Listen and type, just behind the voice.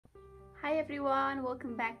Hi everyone,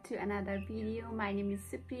 welcome back to another video. My name is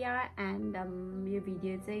Supree and यो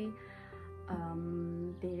video चाहिँ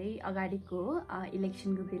धेरै अगाडिको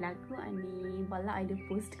इलेक्सनको बेलाको अनि बल्ल अहिले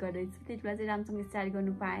पोस्ट गर्दैछु। त्यतिबेला चाहिँ राम्रोसँग स्टार्ट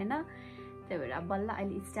गर्नु पाएन, त्यही भएर बल्ल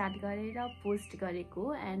अहिले स्टार्ट गरेर पोस्ट गरेको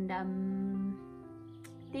एन्ड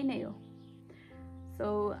त्यही नै हो। सो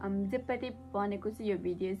जे पनि बनेको चाहिँ यो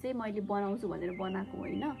भिडियो चाहिँ मैले बनाउँछु भनेर बनाएको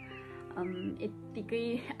होइन, यतिकै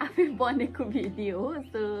आफै बनेको भिडियो हो।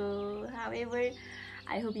 So however,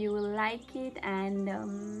 I hope you will like it and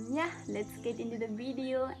yeah, let's get into the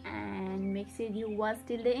video and make sure you watch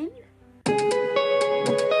till the end.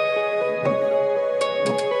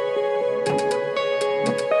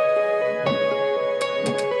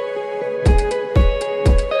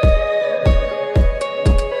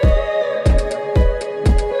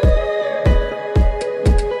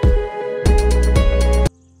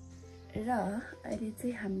 अहिले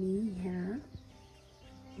चाहिँ हामी यहाँ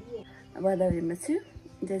भदौरेमा छु,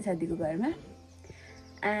 जेन साथीको घरमा।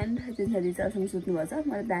 एन्ड जेन साथी चाहिँ असँग सुत्नुभएको छ,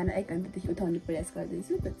 मलाई बिहान 1 घन्टादेखि उठाउने प्रयास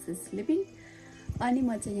गर्दैछु, बट स्लिपिङ। अनि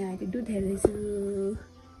म चाहिँ यहाँ दुध हेर्दैछु।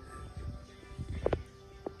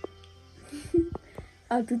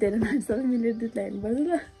 अब दुध हेरेर सबै मिलेर दुध ल्याउनुपर्छ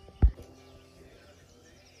ल।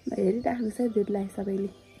 हेरिराख्नु छ दुध ल्याए सबैले।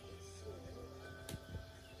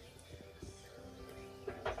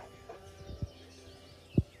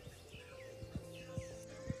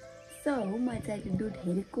 So, म चाहिँ दुध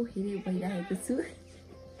हेरेको भइरहेको छु।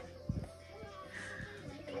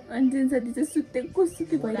 अनि जुन साथी चाहिँ सुतेको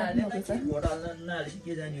भइरहेको छ।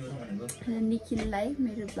 निखिललाई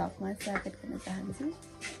मेरो ब्लगमा स्वागत गर्न चाहन्छु।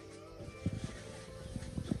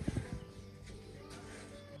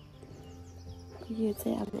 यो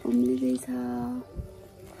चाहिँ अब उम्लिँदैछ।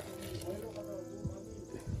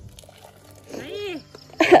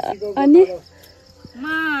 अनि म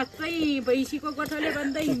चाहिँ भैँसीको गोठले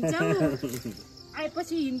बन्दै हिँड्छौ,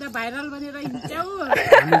 आएपछि हिँड्दा भाइरल बनेर हिँड्छौ।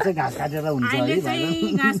 हामी चाहिँ घाँस काटेर हुन्छ अहिले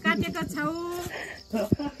चाहिँ घाँस काटेका छौ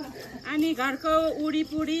अनि घरको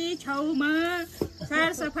उडीपुडी छेउमा सार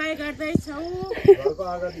सफाई गर्दैछौ।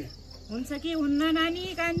 हुन्छ कि हुन्न नानी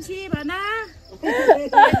कान्छी भन।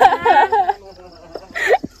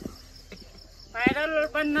 भाइरल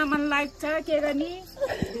बन्न मन लाग्छ, के गर्ने।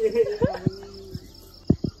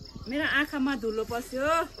 मेरो आँखामा धुलो पस्यो,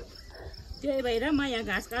 त्यही भएर म यहाँ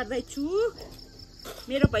घाँस काट्दैछु।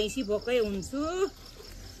 मेरो भैँसी भोकै हुन्छु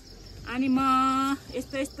अनि म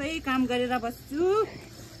यस्तै काम गरेर बस्छु।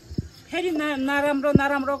 फेरि नराम्रो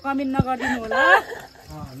कमेन्ट नगरिदिनु होला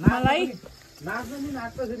मलाई।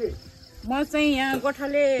 म चाहिँ यहाँ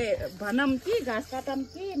गोठाले भनौँ कि घाँस काटौँ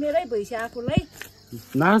कि मेरै भैँसी आफूलाई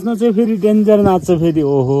नाच्न चाहिँ फेरि डेन्जर नाच्छ फेरि।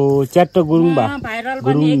 ओहो च्याट्ट गुरुङ भा भाइरल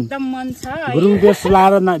बन्ने एकदम मन छ। गुरुङ बेस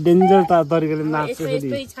लाएर डेन्जर तरिकाले नाच्छ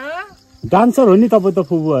फेरि। डान्सर हो नि तपाईँ त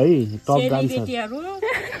फुबु है, टप डान्सर।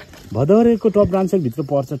 भदौरेको टप डान्सर भित्र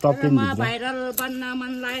पर्छ, टप 10 भित्र। भाइरल बन्न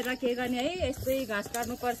मन लागेर के गर्ने है, यस्तै घाँस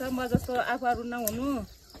काट्नु पर्छ। म जस्तो आफूहरू नहुनु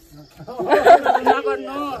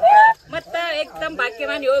नगर्नु। म त एकदम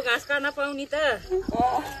भाग्यमानी हो घाँस काट्न पाउने त।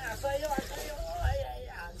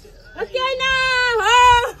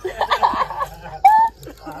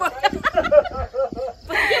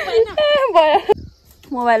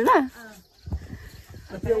 मोबाइलमा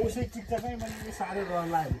त्यो उसै टिकटकै मैले साह्रै डर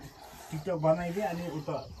लाग्यो। टिकटक बनाइदिएँ अनि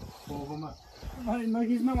उता फोकोमा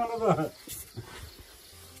नखिच्न मलाई त।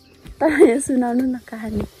 तर यहाँ सुनाउनु न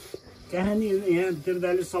कहानी। कहानी यहाँ तेरो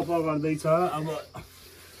दाइले सफा गर्दैछ। अब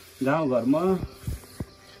गाउँघरमा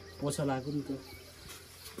पोछा लगाएको नि त।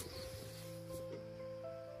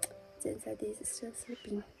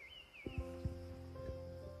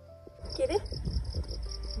 के रे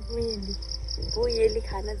बुयेली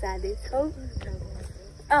खान जाँदैछौ।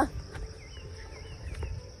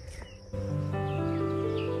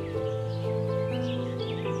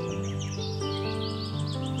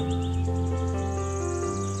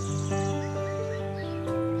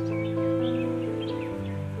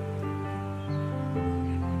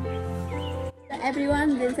 एभ्रिवान,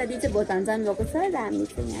 जेन साथी चाहिँ भोटान जानुभएको छ र हामी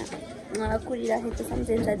चाहिँ यहाँ कुरिराखेको छौँ।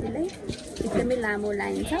 जेन साथीलाई एकदमै लामो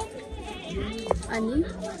लाइन छ। अनि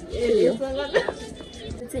यो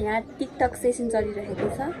चाहिँ यहाँ टिकटक सेसन चलिरहेको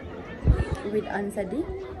छ विथ अन्सादी।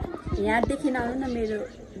 यहाँदेखि आउनु न मेरो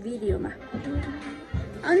भिडियोमा,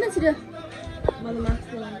 आउनु न छिटो।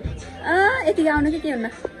 यतिकै आउनु कि के हुन्न।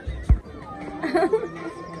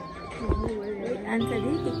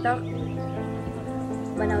 अन्सादी टिकटक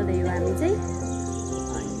बनाउँदै हो हामी चाहिँ।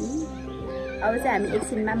 अनि अब चाहिँ हामी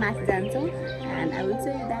एकछिनमा माथि जान्छौँ and I will show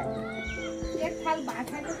you that.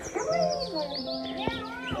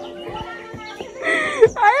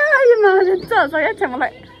 आयो यो नजिक छ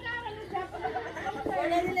मलाई।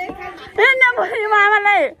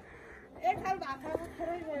 आमालाई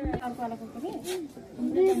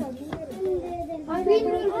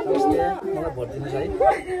मलाई भोट दिनुहोस् है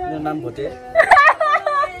मेरो नाम भोटे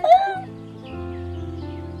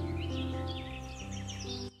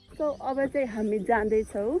सो अब चाहिँ हामी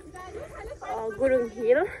जाँदैछौँ Gurung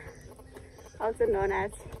hill also known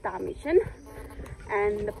as Tamishan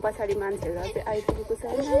and पछाडि मान्छेहरू चाहिँ आइपुगेको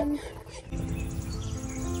छैन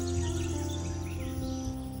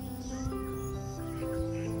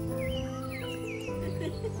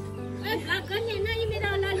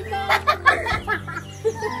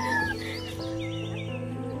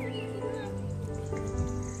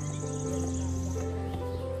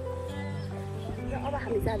अब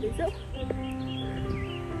हामी जाँदैछौँ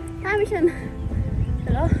Tamishan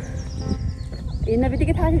हेलो हिँड्न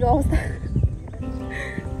बित्तिकै थाकेको अवस्था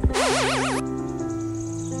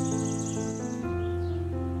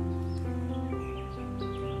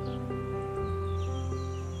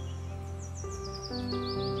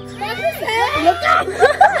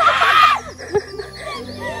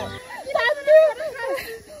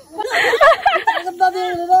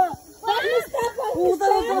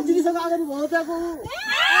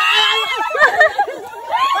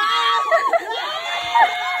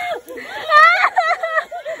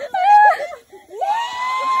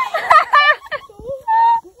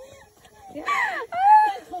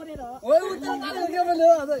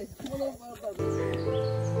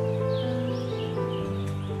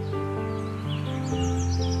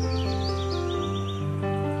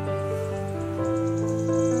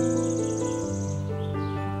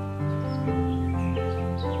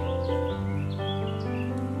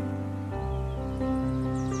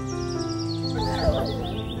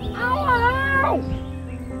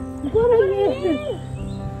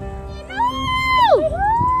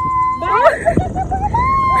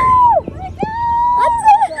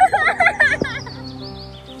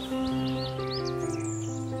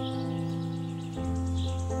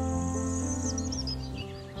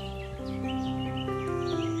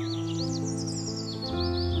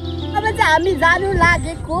हामी जानु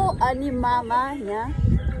लागेको अनि मामा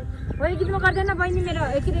यहाँ गीतमा गर्दैन बहिनी मेरो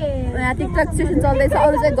यहाँ टिकटक सेसन चल्दैछ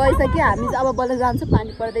अरू चाहिँ गइसक्यो हामी चाहिँ अब बल्ल जान्छौँ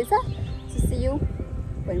पानी पर्दैछ see you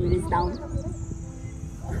when we reach down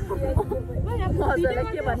हजुरलाई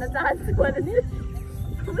के भन्न चाहन्छु भने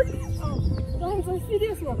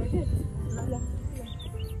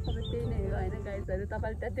अब त्यही नै हो होइन गाइजहरू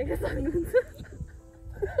तपाईँले त्यहाँ देख्न सक्नुहुन्छ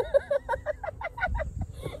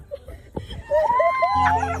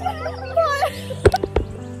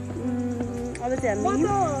अब चाहिँ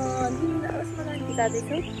हामी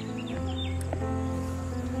जाँदैछौँ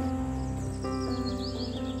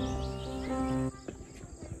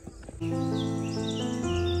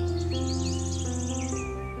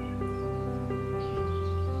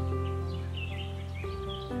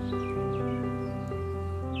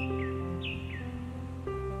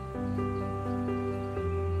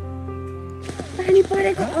पानी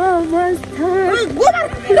परेको अवस्था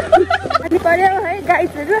पानी पर्यो है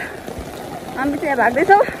गाइजहरू हामी चाहिँ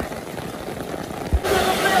भाग्दैछौँ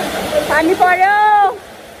पानी पर्यो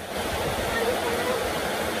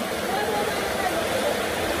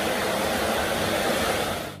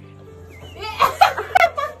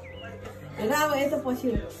यता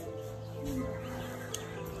पछि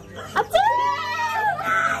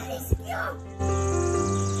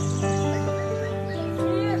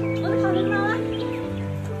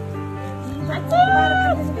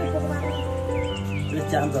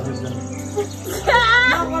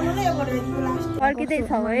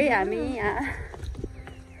फर्किँदैछौँ है हामी यहाँ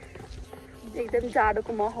एकदम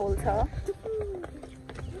जाडोको माहौल छ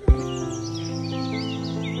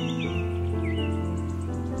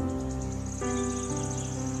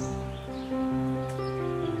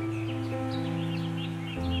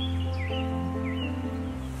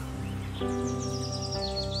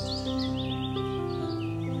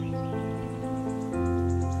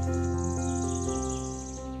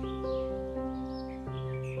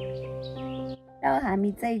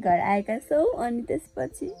हामी चाहिँ घर आएका छौँ अनि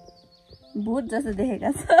त्यसपछि भूत जस्तो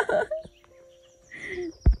देखेका छ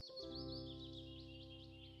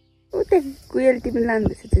उतै कुयल टिपी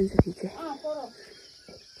लाँदैछ जुनसुकी चाहिँ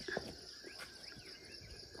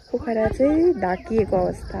पोखरा चाहिँ ढाकिएको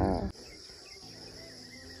अवस्था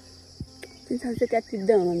जुनसुकी चाहिँ त्यहाँ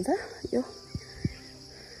टिप्दै हुनुहुन्छ यो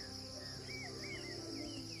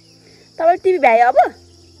तपाईँ टिभी भ्यायो अब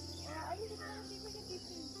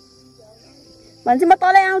भन्छ म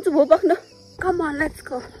तलै आउँछु भो पक्नु कम अन लेट्स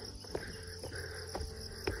गो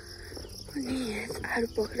अनि आलु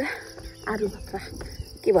पोखरा आलु भक्का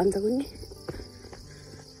के भन्छ कुन्नी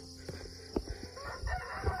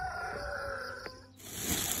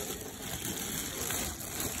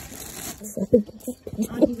आलु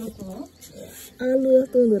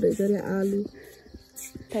जस्तो हुँदो रहेछ अरे आलु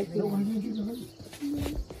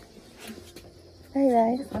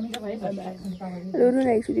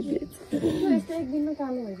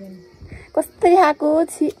कस्तै खाएको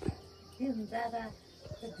छि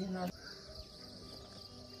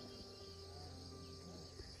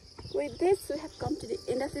With this, we have come to the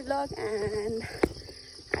end of the vlog, and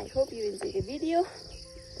I hope you enjoyed the video.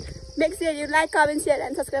 Make sure you like, comment, share,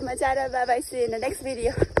 and subscribe my channel. Bye bye. See you in the next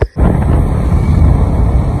video.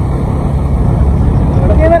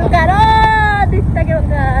 Ke bangkar, oh, dikta ke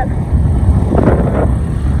bangkar.